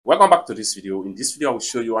Welcome back to this video. In this video, I will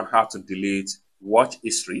show you on how to delete watch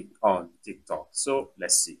history on TikTok. So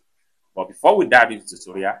let's see. But before we dive into the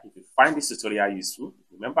tutorial, if you find this tutorial useful,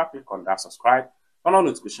 remember click on that subscribe, turn on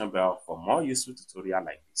notification bell for more useful tutorial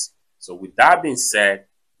like this. So with that being said,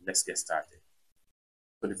 let's get started.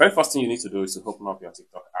 So the very first thing you need to do is to open up your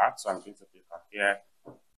TikTok app. So I'm going to click on here,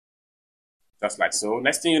 just like so.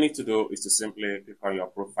 Next thing you need to do is to simply click on your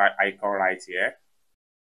profile icon right here.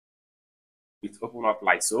 It open up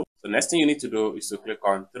like so. So next thing you need to do is to click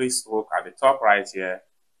on 3-stroke at the top right here.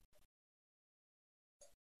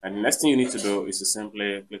 And the next thing you need to do is to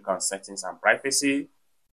simply click on settings and privacy.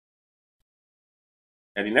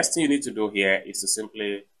 And the next thing you need to do here is to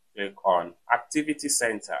simply click on activity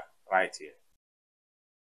center right here.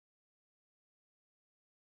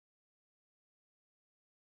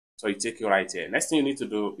 So it take you right here. Next thing you need to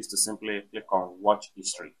do is to simply click on watch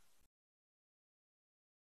history.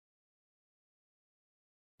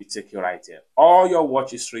 It take you right here. All your watch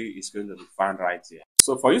history is going to be found right here.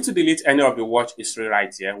 So for you to delete any of the watch history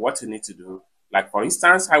right here, what you need to do, like for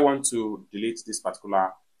instance, I want to delete this particular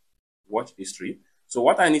watch history. So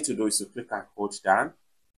what I need to do is to click and hold down.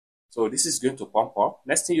 So this is going to pop up.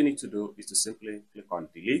 Next thing you need to do is to simply click on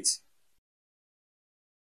delete.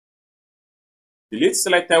 Delete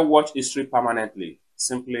selected watch history permanently.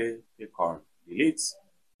 Simply click on delete.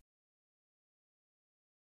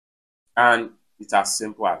 And it's as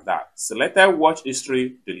simple as that. Selected watch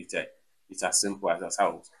history deleted. It's as simple as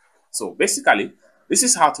that. So basically, this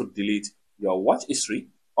is how to delete your watch history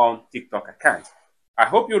on TikTok account. I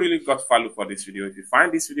hope you really got value for this video. If you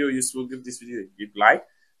find this video useful, give this video a big like.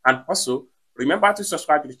 And also, remember to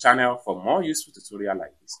subscribe to the channel for more useful tutorials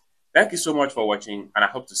like this. Thank you so much for watching, and I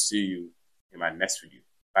hope to see you in my next video.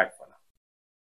 Bye for now.